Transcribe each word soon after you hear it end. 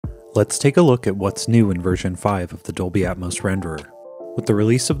Let's take a look at what's new in version 5 of the Dolby Atmos Renderer. With the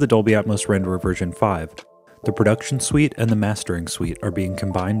release of the Dolby Atmos Renderer version 5, the production suite and the mastering suite are being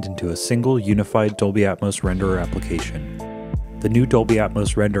combined into a single unified Dolby Atmos Renderer application. The new Dolby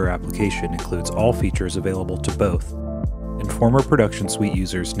Atmos Renderer application includes all features available to both, and former production suite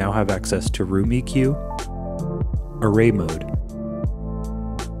users now have access to room EQ, array mode,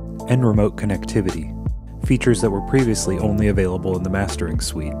 and remote connectivity, features that were previously only available in the mastering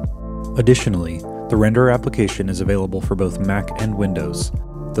suite. Additionally, the renderer application is available for both Mac and Windows,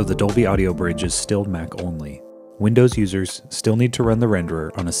 though the Dolby Audio Bridge is still Mac only. Windows users still need to run the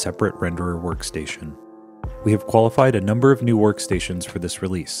renderer on a separate renderer workstation. We have qualified a number of new workstations for this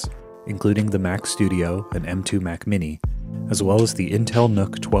release, including the Mac Studio and M2 Mac Mini, as well as the Intel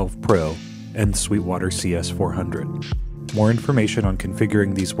NUC 12 Pro and Sweetwater CS400. More information on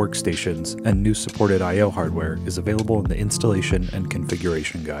configuring these workstations and new supported I/O hardware is available in the installation and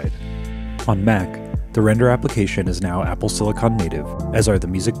configuration guide. On Mac, the render application is now Apple Silicon native, as are the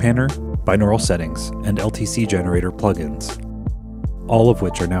Music Panner, binaural settings, and LTC generator plugins, all of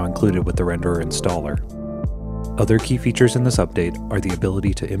which are now included with the renderer installer. Other key features in this update are the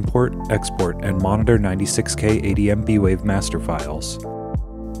ability to import, export, and monitor 96K 80MB WAV master files,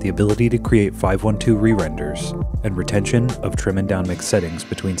 the ability to create 512 re-renders, and retention of trim and down mix settings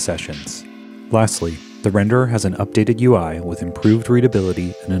between sessions. Lastly, the renderer has an updated UI with improved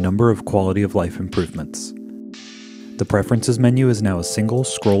readability and a number of quality of life improvements. The Preferences menu is now a single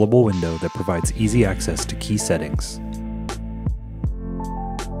scrollable window that provides easy access to key settings.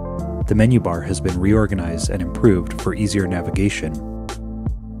 The menu bar has been reorganized and improved for easier navigation.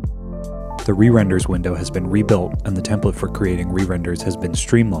 The re-renders window has been rebuilt and the template for creating re-renders has been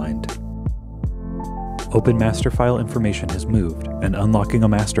streamlined. Open master file information has moved, and unlocking a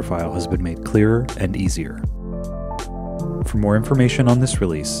master file has been made clearer and easier. For more information on this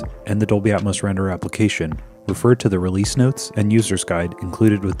release and the Dolby Atmos Renderer application, refer to the release notes and user's guide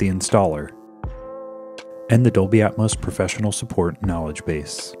included with the installer, and the Dolby Atmos Professional Support knowledge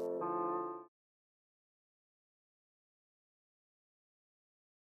base.